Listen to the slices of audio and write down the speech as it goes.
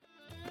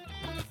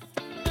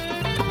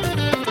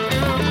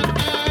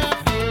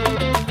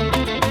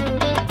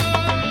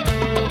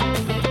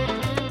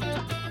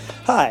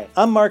Hi,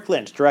 I'm Mark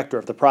Lynch, Director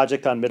of the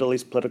Project on Middle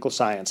East Political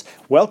Science.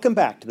 Welcome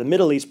back to the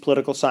Middle East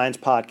Political Science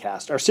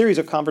Podcast, our series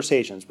of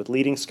conversations with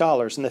leading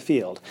scholars in the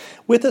field.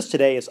 With us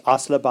today is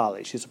Asla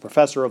Bali. She's a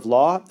professor of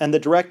law and the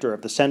director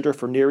of the Center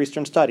for Near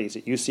Eastern Studies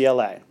at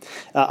UCLA.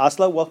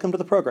 Asla, welcome to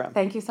the program.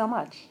 Thank you so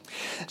much.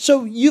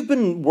 So you've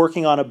been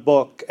working on a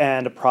book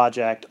and a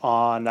project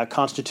on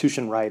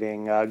constitution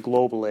writing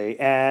globally,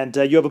 and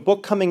you have a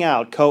book coming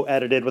out,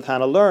 co-edited with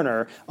Hannah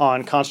Lerner,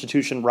 on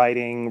constitution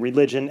writing,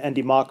 religion, and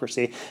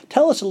democracy.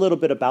 Tell us a little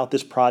bit about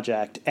this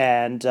project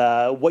and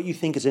what you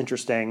think is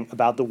interesting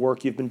about the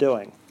work you've been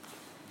doing.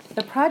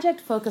 The project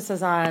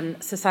focuses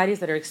on societies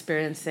that are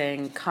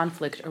experiencing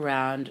conflict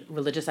around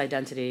religious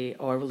identity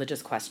or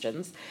religious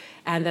questions,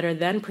 and that are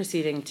then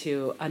proceeding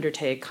to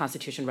undertake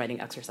constitution writing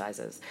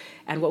exercises.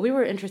 And what we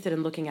were interested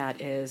in looking at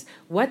is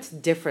what's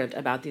different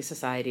about these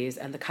societies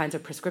and the kinds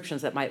of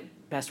prescriptions that might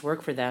best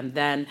work for them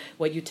than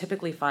what you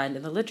typically find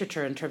in the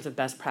literature in terms of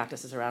best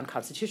practices around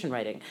constitution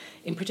writing.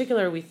 In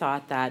particular, we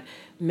thought that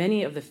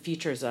many of the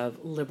features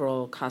of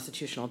liberal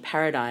constitutional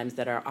paradigms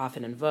that are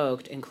often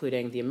invoked,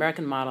 including the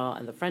American model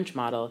and the French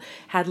model,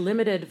 had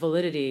limited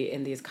validity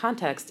in these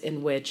contexts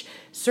in which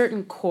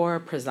certain core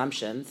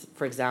presumptions,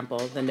 for example,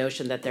 the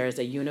notion that there is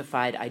a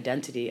unified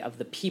identity of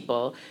the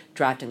people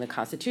drafting the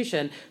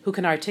Constitution who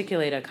can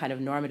articulate a kind of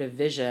normative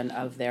vision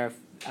of their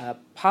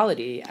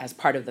polity as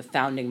part of the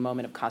founding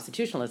moment of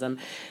constitutionalism,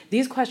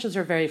 these questions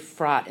are very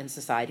fraught in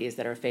societies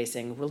that are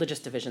facing religious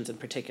divisions in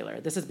particular.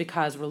 This is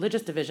because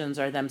religious divisions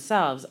are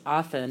themselves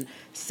often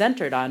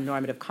centered on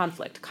normative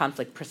conflict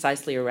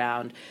precisely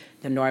around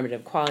the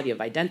normative quality of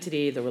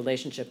identity, the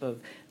relationship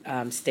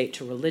of state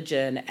to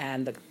religion,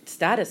 and the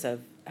status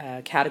of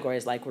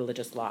categories like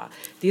religious law.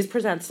 These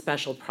present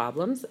special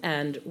problems,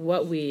 and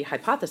what we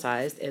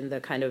hypothesized in the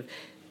kind of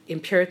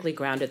empirically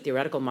grounded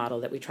theoretical model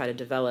that we try to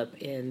develop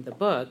in the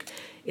book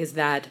is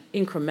that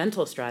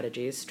incremental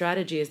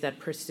strategies that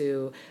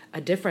pursue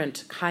a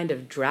different kind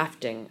of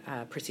drafting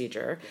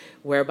procedure,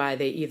 whereby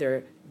they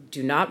either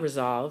do not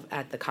resolve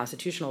at the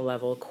constitutional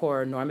level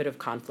core normative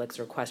conflicts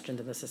or questions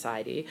in the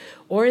society,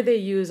 or they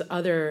use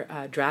other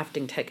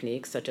drafting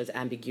techniques such as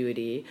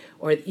ambiguity,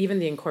 or even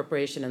the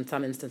incorporation in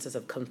some instances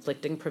of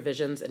conflicting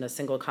provisions in a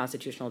single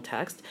constitutional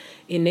text,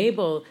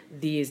 enable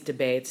these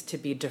debates to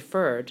be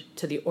deferred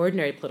to the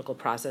ordinary political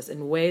process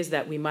in ways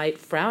that we might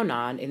frown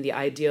on in the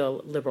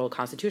ideal liberal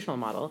constitutional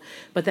model,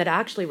 but that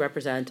actually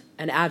represent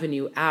an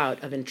avenue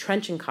out of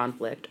entrenching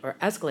conflict or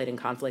escalating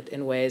conflict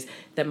in ways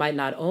that might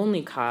not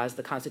only cause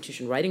the constitution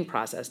writing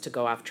process to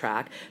go off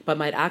track, but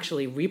might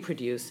actually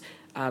reproduce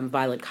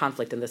violent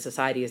conflict in the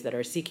societies that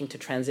are seeking to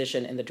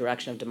transition in the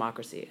direction of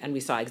democracy. And we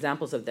saw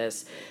examples of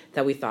this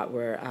that we thought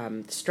were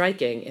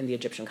striking in the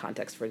Egyptian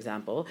context, for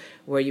example,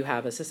 where you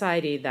have a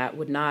society that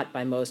would not,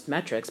 by most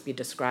metrics, be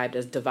described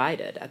as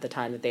divided at the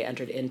time that they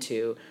entered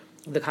into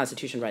the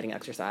constitution writing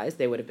exercise.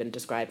 They would have been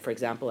described, for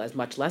example, as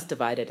much less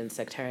divided in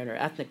sectarian or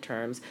ethnic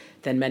terms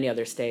than many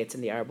other states in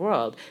the Arab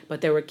world.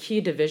 But there were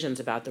key divisions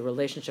about the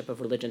relationship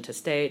of religion to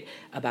state,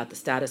 about the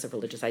status of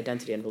religious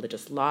identity and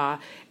religious law.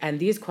 And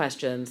these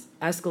questions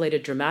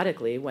escalated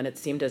dramatically when it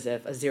seemed as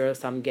if a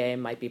zero-sum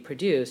game might be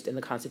produced in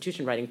the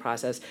constitution writing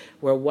process,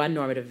 where one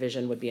normative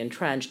vision would be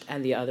entrenched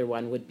and the other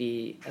one would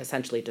be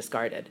essentially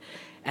discarded.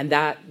 And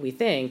that, we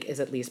think, is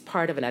at least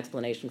part of an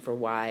explanation for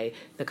why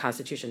the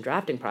constitution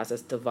drafting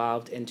process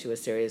devolved into a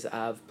series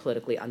of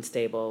politically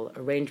unstable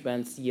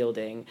arrangements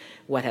yielding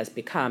what has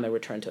become a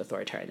return to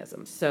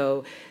authoritarianism.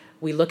 So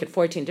we look at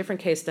 14 different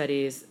case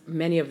studies,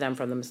 many of them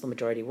from the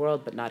Muslim-majority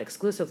world, but not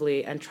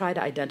exclusively, and try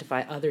to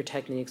identify other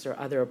techniques or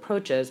other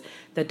approaches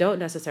that don't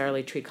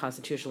necessarily treat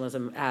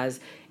constitutionalism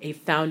as a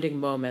founding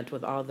moment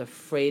with all the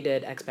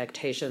freighted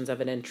expectations of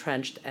an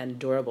entrenched and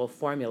durable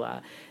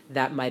formula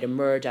that might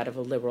emerge out of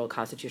a liberal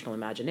constitutional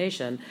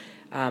imagination,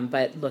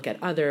 but look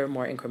at other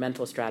more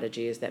incremental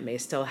strategies that may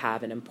still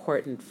have an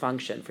important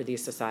function for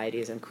these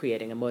societies in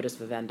creating a modus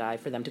vivendi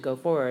for them to go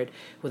forward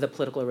with a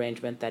political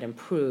arrangement that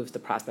improves the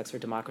prospects for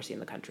democracy in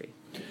the country.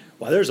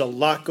 Well, there's a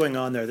lot going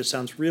on there. This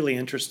sounds really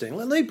interesting.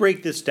 Let me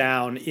break this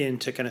down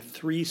into kind of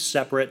three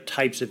separate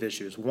types of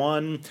issues.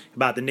 One,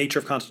 about the nature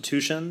of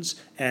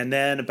constitutions, and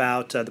then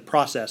about the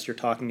process you're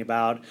talking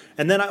about.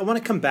 And then I want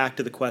to come back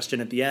to the question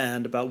at the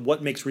end about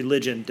what makes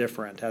religion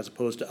different as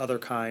opposed to other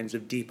kinds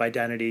of deep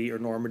identity or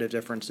normative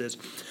differences.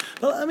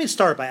 But let me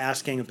start by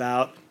asking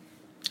about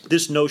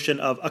this notion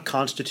of a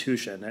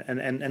constitution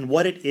and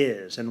what it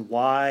is and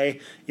why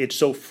it's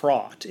so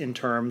fraught in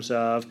terms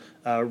of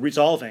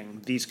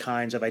resolving these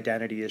kinds of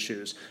identity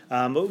issues.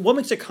 What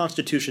makes a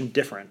constitution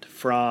different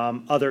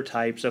from other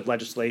types of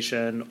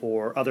legislation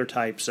or other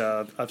types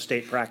of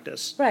state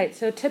practice? Right.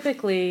 So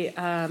typically,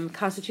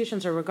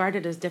 constitutions are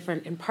regarded as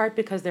different in part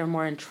because they're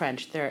more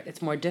entrenched.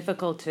 It's more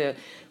difficult to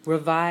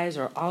revise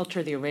or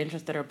alter the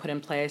arrangements that are put in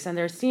place, and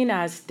they're seen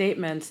as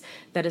statements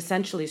that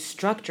essentially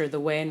structure the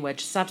way in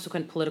which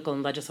subsequent political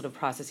and legislative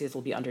processes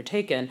will be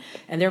undertaken,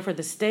 and therefore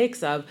the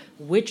stakes of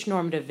which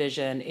normative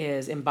vision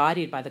is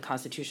embodied by the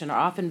Constitution are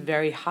often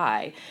very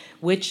high,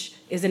 which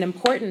is an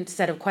important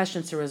set of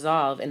questions to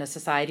resolve in a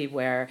society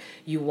where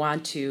you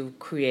want to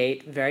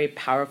create very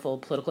powerful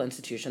political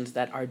institutions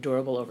that are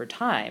durable over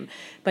time.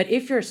 But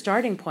if your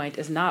starting point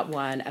is not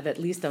one of at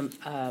least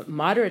a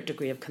moderate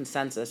degree of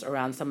consensus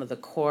around some of the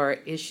core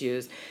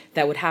issues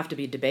that would have to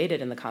be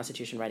debated in the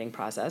Constitution writing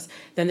process,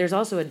 then there's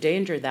also a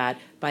danger that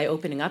by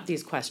opening up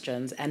these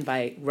questions and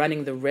by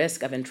running the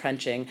risk of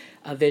entrenching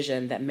a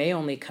vision that may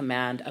only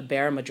command a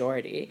bare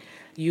majority,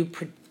 you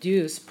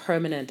produce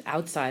permanent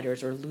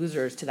outsiders or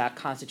losers to that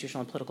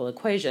constitutional and political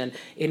equation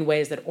in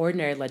ways that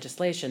ordinary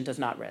legislation does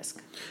not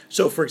risk.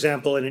 So, for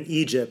example, in an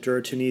Egypt or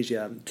a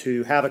Tunisia,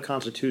 to have a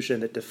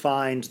constitution that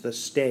defines the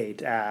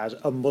state as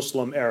a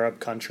Muslim Arab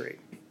country,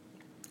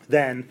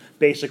 then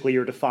basically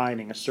you're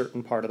defining a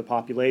certain part of the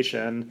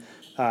population,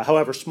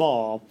 however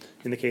small,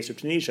 in the case of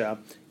Tunisia,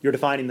 you're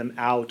defining them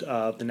out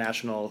of the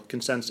national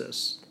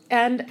consensus.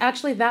 And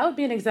actually, that would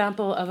be an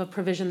example of a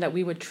provision that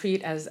we would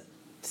treat as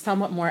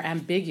somewhat more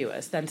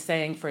ambiguous than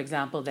saying, for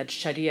example, that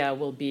Sharia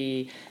will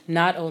be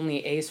not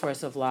only a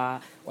source of law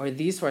or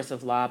the source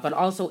of law, but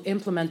also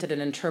implemented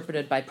and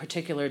interpreted by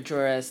particular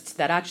jurists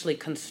that actually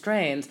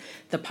constrains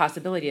the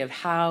possibility of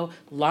how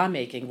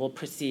lawmaking will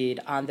proceed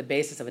on the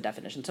basis of a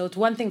definition. So it's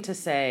one thing to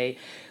say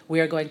we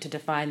are going to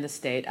define the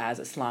state as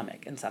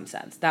Islamic in some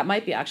sense. That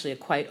might be actually a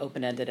quite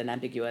open-ended and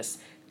ambiguous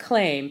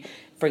claim.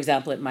 For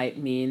example, it might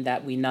mean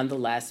that we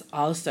nonetheless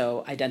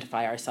also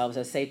identify ourselves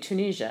as, say,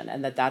 Tunisian,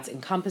 and that that's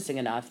encompassing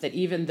enough that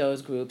even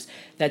those groups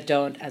that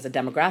don't, as a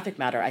demographic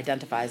matter,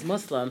 identify as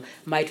Muslim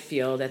might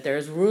feel that there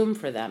is room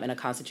for them in a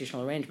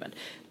constitutional arrangement.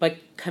 But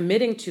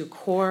committing to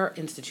core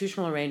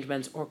institutional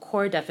arrangements or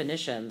core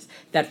definitions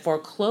that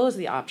foreclose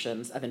the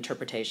options of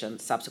interpretation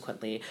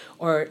subsequently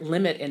or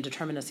limit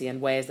indeterminacy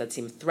in ways that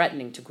seem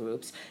threatening to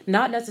groups,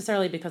 not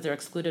necessarily because they're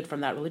excluded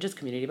from that religious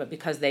community, but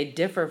because they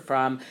differ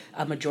from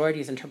a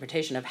majority's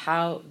interpretation of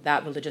how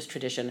that religious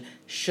tradition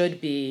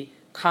should be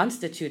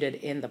constituted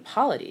in the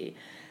polity.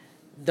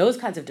 Those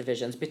kinds of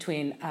divisions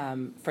between,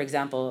 for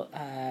example,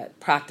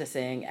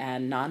 practicing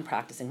and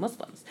non-practicing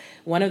Muslims.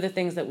 One of the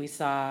things that we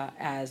saw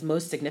as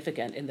most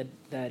significant in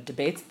the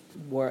debates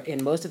were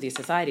in most of these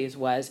societies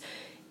was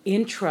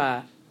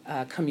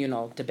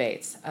communal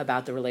debates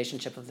about the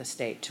relationship of the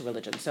state to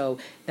religion. So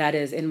that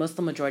is, in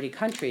Muslim-majority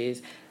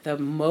countries, the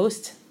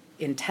most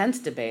intense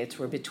debates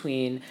were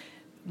between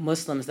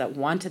Muslims that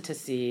wanted to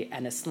see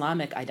an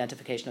Islamic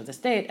identification of the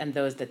state and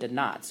those that did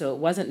not. So it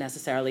wasn't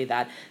necessarily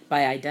that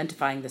by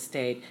identifying the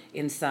state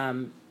in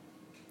some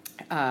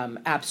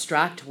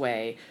abstract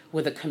way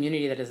with a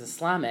community that is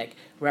Islamic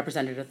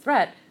represented a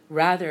threat.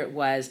 Rather, it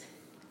was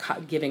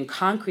giving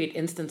concrete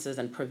instances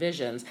and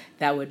provisions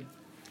that would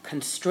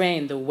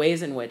constrain the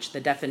ways in which the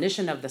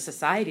definition of the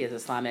society as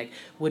Islamic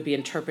would be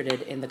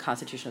interpreted in the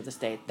constitution of the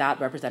state. That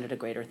represented a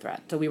greater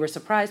threat. So we were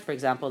surprised, for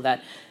example,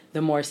 that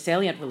the more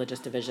salient religious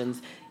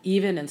divisions,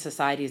 even in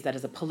societies that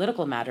as a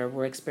political matter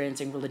were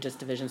experiencing religious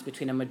divisions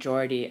between a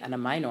majority and a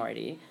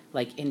minority,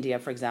 like India,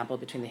 for example,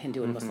 between the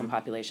Hindu and Muslim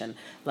population,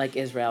 like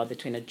Israel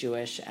between a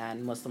Jewish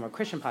and Muslim or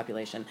Christian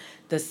population.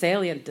 The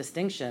salient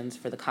distinctions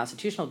for the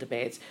constitutional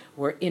debates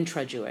were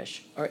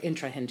intra-Jewish or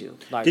intra-Hindu,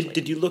 largely.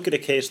 Did you look at a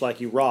case like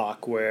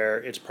Iraq, where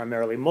it's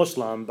primarily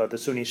Muslim, but the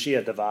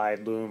Sunni-Shia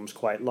divide looms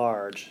quite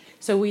large?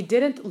 So we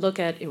didn't look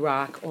at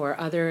Iraq or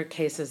other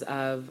cases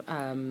of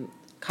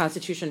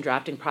constitution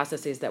drafting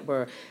processes that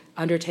were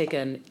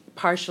undertaken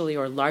partially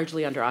or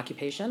largely under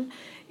occupation,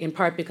 in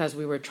part because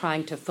we were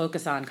trying to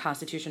focus on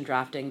constitution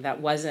drafting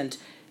that wasn't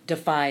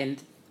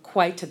defined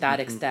quite to that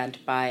extent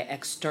by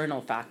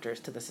external factors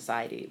to the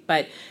society.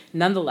 But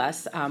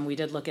nonetheless, we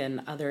did look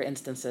in other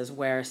instances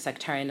where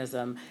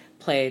sectarianism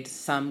played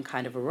some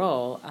kind of a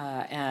role,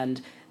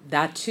 and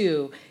that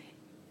too,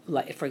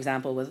 for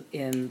example,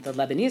 in the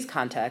Lebanese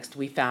context,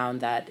 we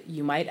found that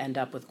you might end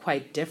up with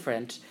quite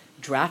different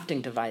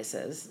drafting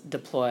devices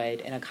deployed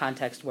in a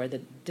context where the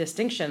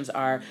distinctions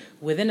are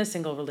within a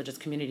single religious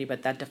community,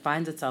 but that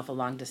defines itself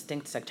along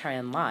distinct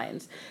sectarian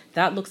lines.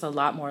 That looks a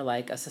lot more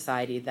like a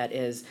society that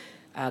is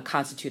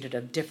constituted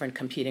of different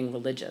competing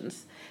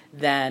religions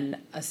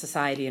than a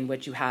society in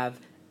which you have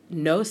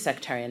no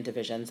sectarian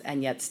divisions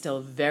and yet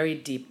still very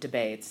deep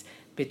debates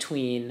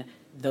between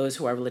those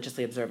who are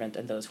religiously observant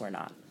and those who are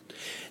not.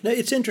 Now,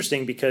 it's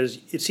interesting because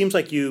it seems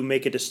like you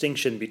make a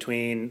distinction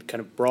between kind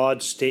of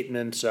broad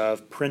statements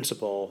of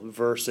principle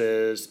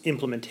versus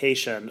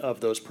implementation of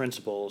those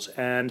principles.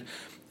 And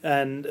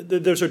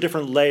those are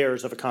different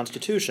layers of a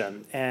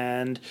constitution.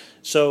 And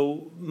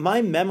so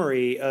my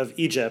memory of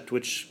Egypt,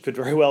 which could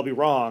very well be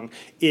wrong,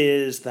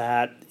 is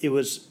that it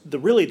was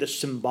really the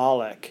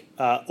symbolic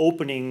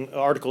opening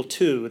Article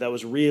 2 that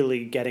was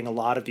really getting a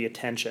lot of the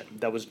attention,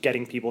 that was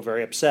getting people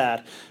very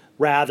upset,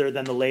 rather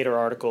than the later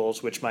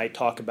articles, which might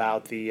talk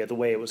about the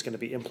way it was going to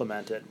be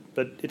implemented.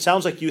 But it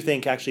sounds like you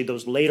think actually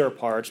those later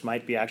parts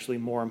might be actually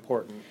more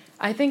important.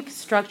 I think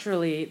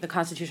structurally the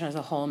Constitution as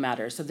a whole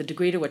matters. So the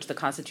degree to which the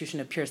Constitution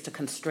appears to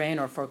constrain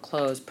or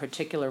foreclose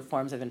particular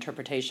forms of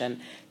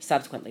interpretation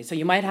subsequently. So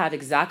you might have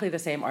exactly the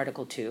same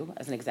Article 2,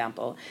 as an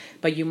example,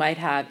 but you might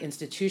have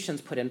institutions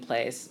put in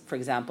place, for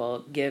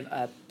example, give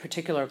a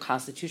particular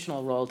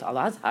constitutional role to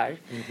Al-Azhar,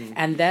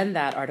 and then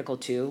that Article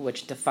 2,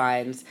 which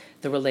defines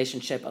the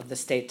relationship of the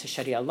state to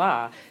Sharia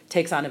law,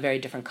 takes on a very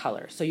different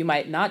color. So you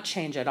might not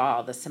change at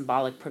all the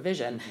symbolic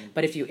provision,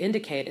 but if you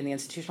indicate in the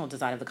institutional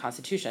design of the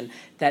Constitution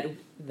that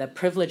the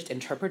privileged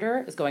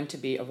interpreter is going to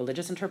be a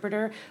religious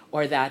interpreter,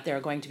 or that there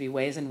are going to be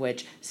ways in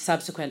which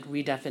subsequent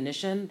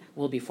redefinition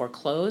will be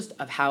foreclosed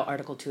of how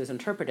Article 2 is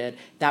interpreted,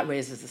 that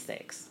raises the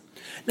stakes.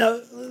 Now,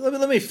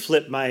 let me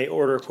flip my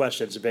order of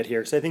questions a bit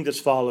here, because I think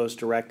this follows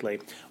directly.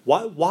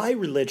 Why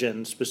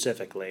religion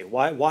specifically?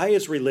 Why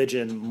is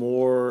religion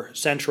more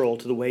central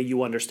to the way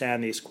you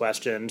understand these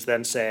questions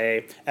than,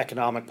 say,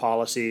 economic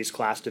policies,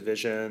 class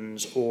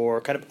divisions,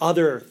 or kind of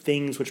other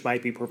things which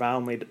might be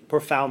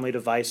profoundly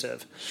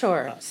divisive?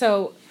 Sure.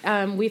 So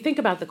we think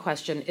about the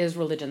question, is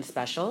religion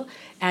special?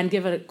 And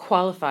give a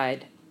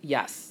qualified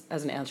yes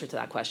as an answer to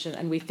that question.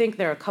 And we think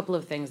there are a couple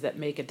of things that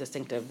make it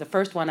distinctive. The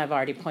first one I've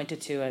already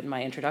pointed to in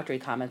my introductory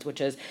comments,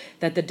 which is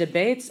that the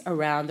debates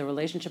around the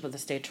relationship of the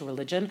state to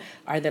religion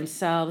are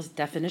themselves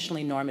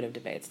definitionally normative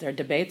debates. They're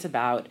debates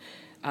about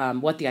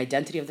what the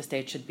identity of the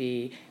state should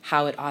be,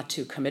 how it ought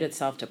to commit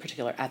itself to a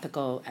particular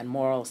ethical and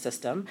moral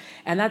system.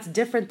 And that's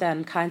different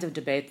than kinds of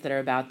debates that are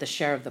about the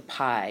share of the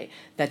pie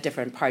that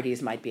different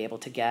parties might be able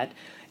to get.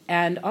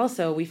 And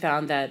also, we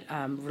found that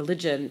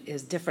religion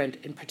is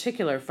different in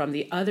particular from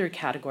the other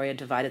category of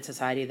divided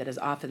society that is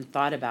often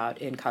thought about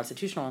in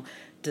constitutional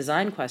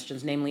design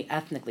questions, namely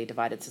ethnically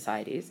divided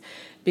societies.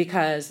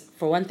 Because,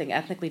 for one thing,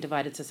 ethnically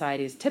divided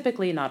societies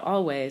typically, not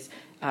always,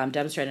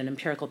 demonstrate an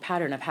empirical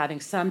pattern of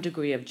having some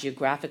degree of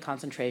geographic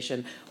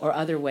concentration or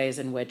other ways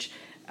in which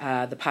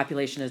the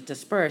population is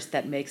dispersed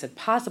that makes it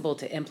possible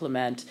to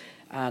implement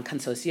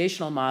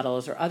consociational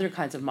models or other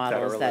kinds of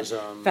models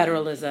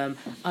federalism,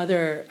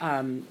 other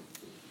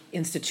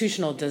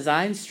institutional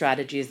design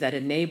strategies that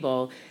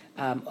enable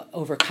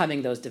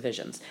overcoming those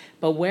divisions.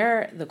 But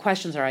where the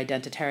questions are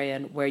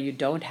identitarian, where you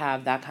don't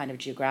have that kind of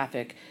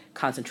geographic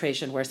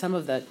concentration, where some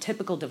of the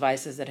typical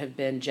devices that have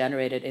been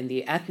generated in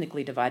the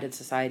ethnically divided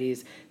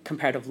societies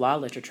comparative law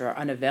literature are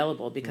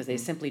unavailable because they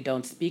simply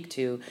don't speak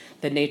to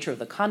the nature of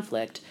the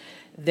conflict,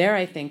 there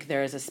I think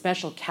there is a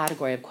special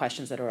category of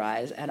questions that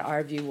arise, and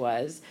our view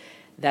was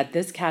that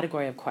this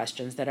category of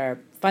questions that are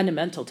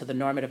fundamental to the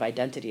normative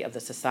identity of the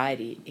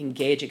society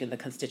engaging in the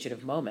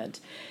constitutive moment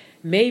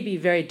may be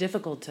very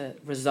difficult to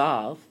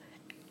resolve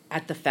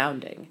at the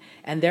founding.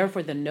 And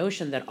therefore the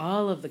notion that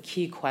all of the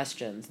key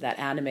questions that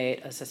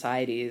animate a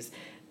society's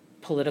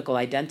political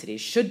identity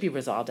should be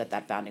resolved at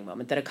that founding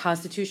moment, that a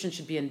constitution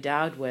should be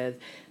endowed with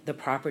the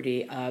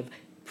property of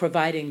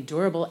providing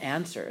durable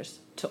answers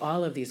to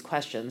all of these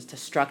questions to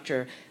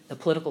structure the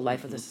political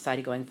life of the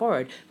society going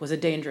forward, was a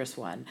dangerous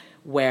one,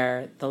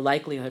 where the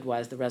likelihood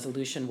was the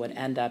resolution would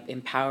end up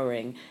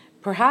empowering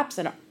perhaps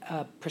a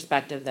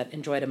perspective that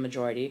enjoyed a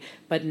majority,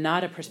 but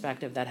not a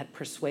perspective that had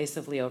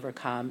persuasively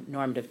overcome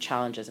normative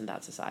challenges in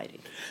that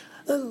society.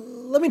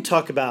 Let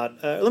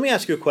me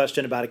ask you a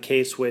question about a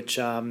case which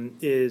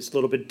is a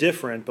little bit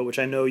different, but which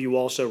I know you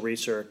also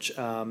research,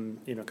 kind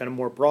of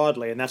more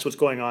broadly, and that's what's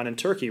going on in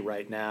Turkey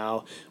right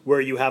now,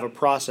 where you have a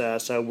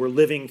process. We're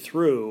living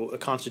through a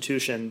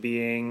constitution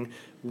being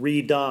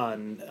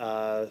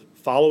redone,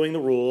 following the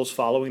rules,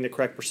 following the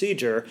correct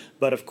procedure,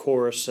 but of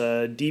course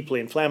deeply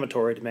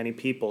inflammatory to many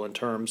people in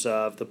terms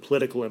of the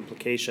political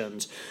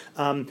implications.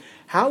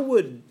 How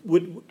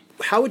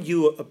would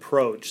you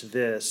approach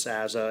this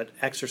as an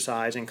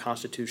exercise in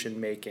constitution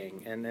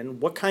making,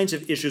 and what kinds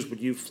of issues would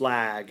you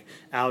flag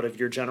out of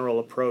your general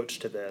approach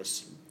to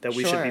this that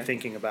we should be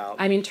thinking about?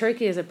 I mean,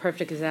 Turkey is a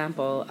perfect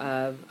example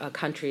of a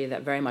country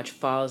that very much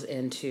falls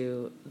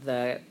into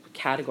the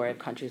category of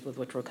countries with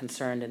which we're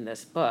concerned in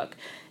this book.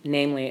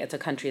 Namely, it's a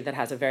country that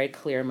has a very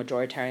clear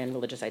majoritarian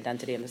religious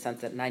identity in the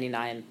sense that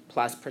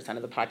 99+%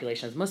 of the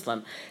population is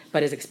Muslim,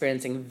 but is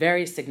experiencing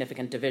very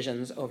significant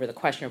divisions over the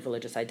question of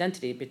religious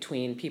identity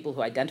between people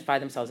who identify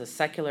themselves as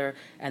secular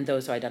and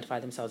those who identify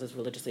themselves as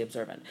religiously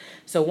observant.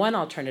 So one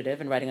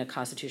alternative in writing a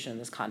constitution in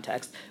this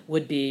context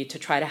would be to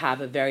try to have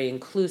a very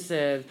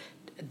inclusive,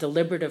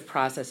 deliberative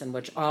process in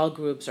which all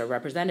groups are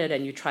represented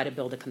and you try to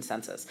build a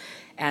consensus.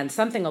 And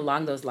something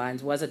along those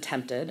lines was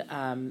attempted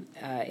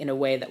in a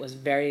way that was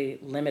very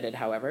limited,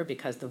 however,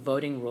 because the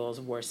voting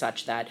rules were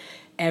such that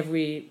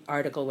every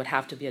article would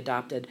have to be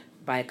adopted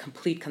by a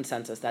complete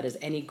consensus. That is,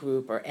 any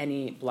group or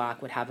any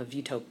bloc would have a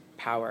veto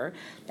power.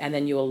 And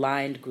then you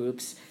aligned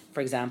groups,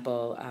 for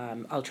example,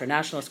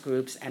 ultra-nationalist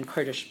groups and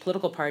Kurdish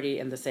political party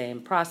in the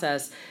same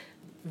process,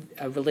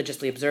 a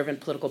religiously observant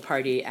political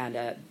party and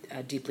a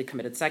deeply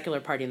committed secular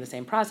party in the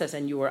same process,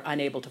 and you were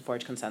unable to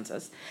forge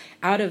consensus.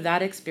 Out of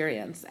that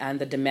experience and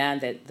the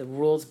demand that the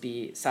rules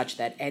be such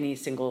that any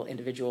single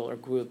individual or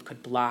group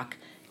could block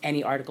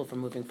any article from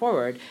moving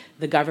forward,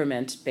 the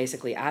government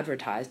basically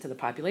advertised to the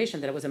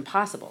population that it was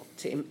impossible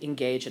to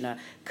engage in a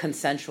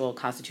consensual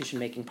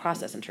constitution-making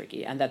process in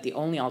Turkey, and that the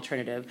only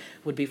alternative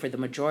would be for the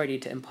majority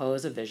to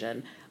impose a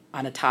vision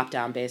on a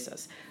top-down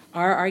basis.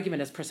 Our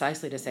argument is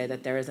precisely to say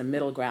that there is a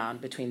middle ground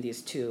between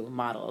these two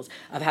models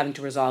of having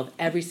to resolve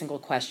every single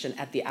question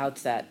at the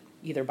outset,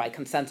 either by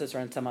consensus or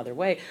in some other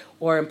way,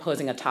 or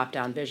imposing a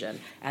top-down vision.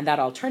 And that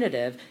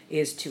alternative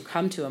is to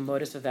come to a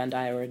modus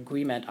vivendi or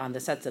agreement on the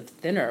sets of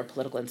thinner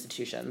political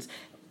institutions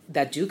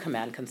that do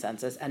command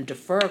consensus and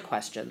defer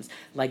questions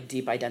like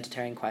deep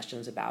identitarian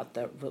questions about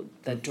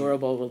the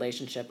durable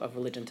relationship of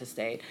religion to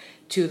state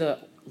to the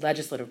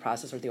legislative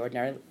process or the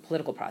ordinary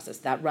political process.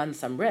 That runs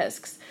some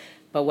risks.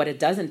 But what it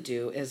doesn't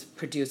do is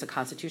produce a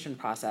constitution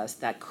process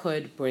that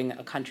could bring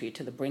a country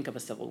to the brink of a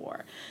civil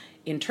war.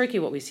 In Turkey,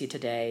 what we see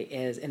today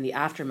is in the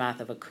aftermath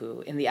of a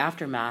coup, in the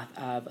aftermath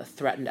of a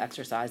threatened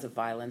exercise of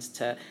violence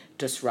to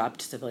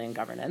disrupt civilian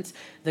governance,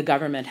 the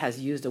government has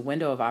used a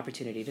window of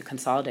opportunity to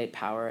consolidate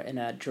power in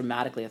a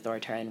dramatically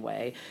authoritarian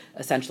way,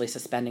 essentially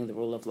suspending the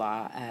rule of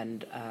law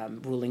and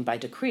ruling by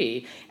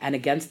decree. And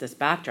against this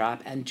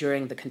backdrop, and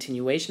during the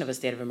continuation of a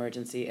state of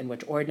emergency in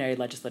which ordinary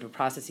legislative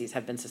processes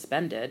have been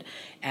suspended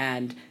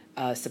and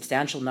a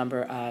substantial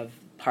number of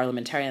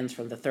parliamentarians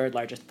from the third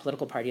largest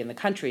political party in the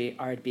country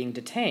are being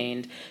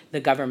detained,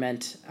 the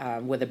government,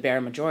 with a bare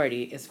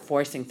majority, is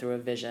forcing through a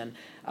vision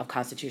of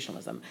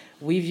constitutionalism.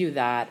 We view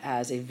that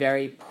as a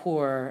very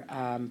poor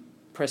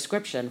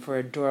prescription for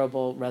a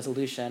durable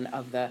resolution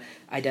of the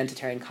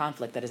identitarian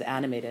conflict that has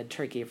animated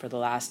Turkey for the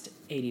last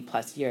 80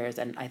 plus years,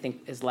 and I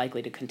think is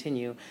likely to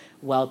continue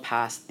well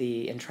past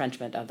the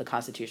entrenchment of the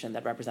constitution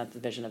that represents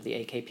the vision of the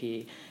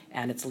AKP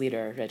and its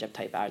leader, Recep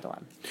Tayyip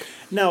Erdogan.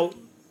 Now,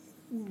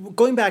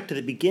 going back to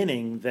the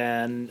beginning,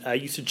 then,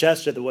 you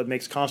suggested that what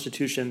makes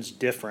constitutions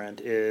different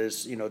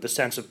is, the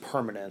sense of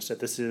permanence, that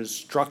this is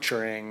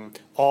structuring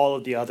all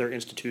of the other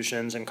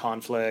institutions and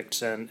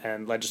conflicts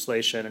and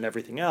legislation and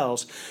everything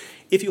else.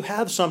 If you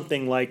have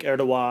something like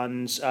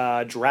Erdogan's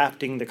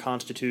drafting the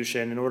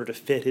constitution in order to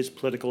fit his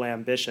political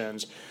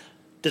ambitions,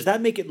 does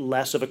that make it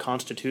less of a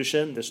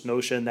constitution, this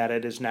notion that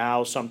it is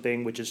now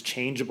something which is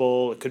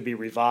changeable, it could be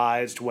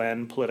revised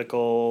when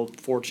political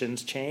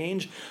fortunes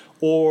change?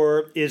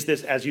 Or is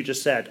this, as you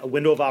just said, a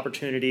window of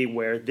opportunity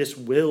where this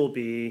will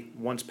be,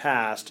 once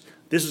passed,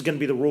 this is going to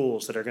be the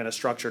rules that are going to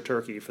structure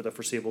Turkey for the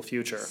foreseeable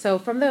future? So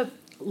from the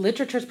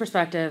literature's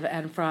perspective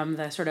and from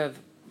the sort of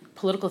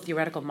political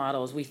theoretical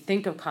models, we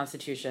think of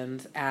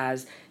constitutions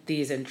as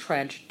these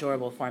entrenched,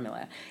 durable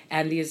formulae.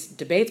 And these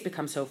debates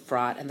become so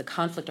fraught and the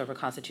conflict over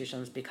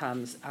constitutions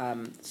becomes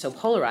so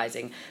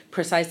polarizing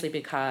precisely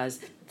because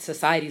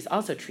societies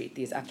also treat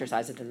these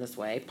exercises in this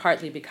way,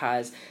 partly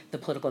because the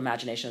political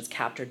imagination is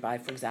captured by,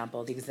 for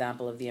example, the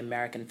example of the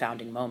American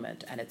founding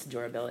moment and its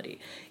durability.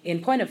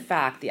 In point of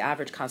fact, the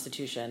average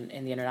constitution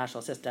in the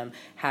international system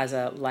has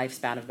a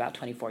lifespan of about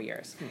 24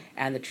 years.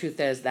 And the truth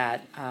is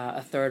that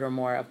a third or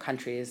more of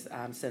countries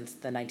since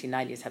the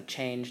 1990s have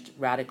changed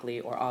radically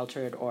or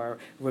altered or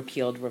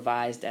repealed,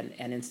 revised, and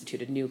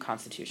instituted new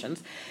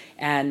constitutions.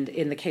 And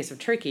in the case of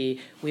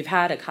Turkey, we've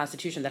had a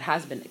constitution that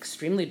has been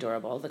extremely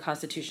durable. The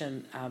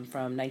constitution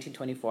from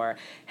 1924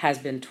 has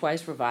been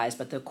twice revised,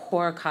 but the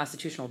core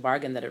constitutional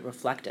bargain that it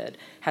reflected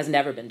has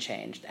never been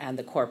changed, and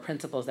the core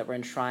principles that were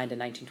enshrined in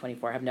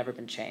 1924 have never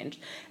been changed.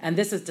 And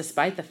this is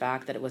despite the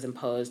fact that it was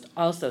imposed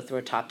also through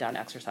a top-down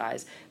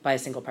exercise by a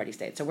single-party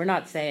state. So we're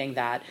not saying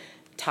that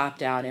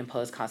top-down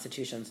imposed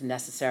constitutions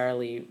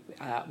necessarily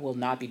will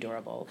not be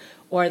durable,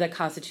 or that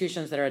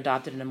constitutions that are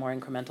adopted in a more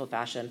incremental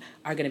fashion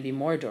are going to be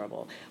more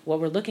durable. What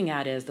we're looking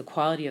at is the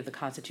quality of the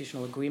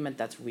constitutional agreement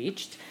that's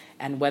reached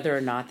and whether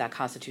or not that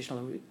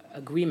constitutional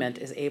agreement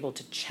is able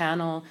to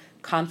channel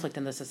conflict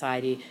in the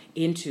society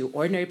into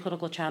ordinary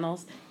political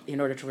channels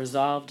in order to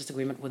resolve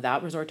disagreement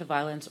without resort to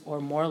violence,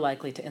 or more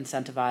likely to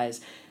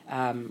incentivize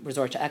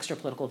resort to extra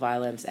political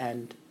violence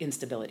and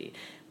instability.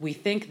 We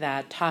think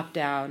that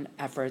top-down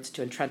efforts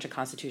to entrench a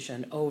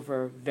constitution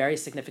over very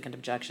significant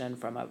objection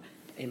from an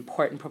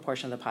important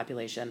proportion of the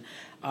population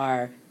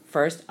are,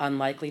 first,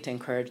 unlikely to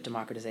encourage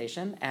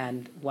democratization.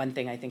 And one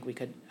thing I think we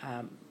could,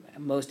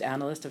 most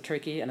analysts of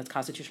Turkey and its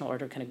constitutional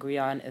order can agree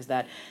on is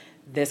that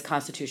this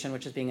constitution,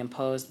 which is being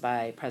imposed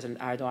by President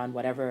Erdogan,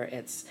 whatever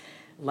its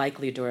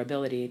likely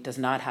durability, does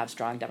not have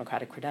strong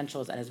democratic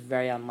credentials and is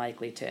very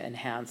unlikely to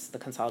enhance the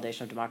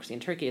consolidation of democracy in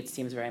Turkey. It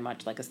seems very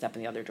much like a step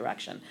in the other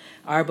direction.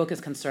 Our book is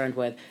concerned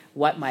with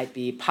what might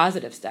be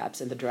positive steps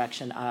in the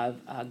direction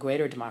of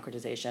greater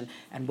democratization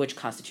and which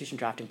constitution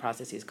drafting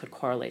processes could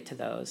correlate to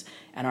those.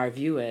 And our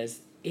view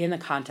is, in the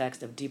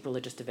context of deep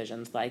religious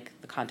divisions, like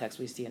the context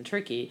we see in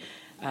Turkey,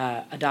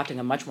 adopting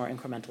a much more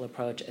incremental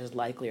approach is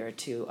likelier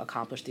to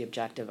accomplish the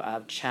objective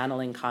of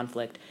channeling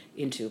conflict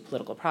into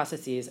political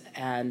processes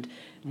and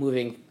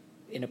moving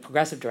in a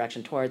progressive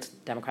direction towards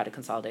democratic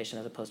consolidation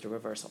as opposed to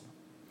reversal.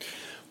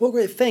 Well,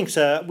 great, thanks.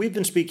 We've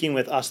been speaking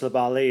with Asla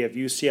Bali of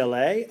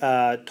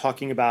UCLA,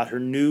 talking about her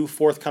new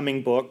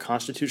forthcoming book,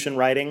 Constitution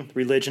Writing,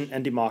 Religion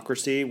and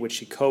Democracy, which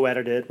she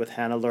co-edited with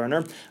Hannah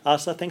Lerner.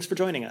 Asla, thanks for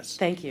joining us.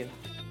 Thank you.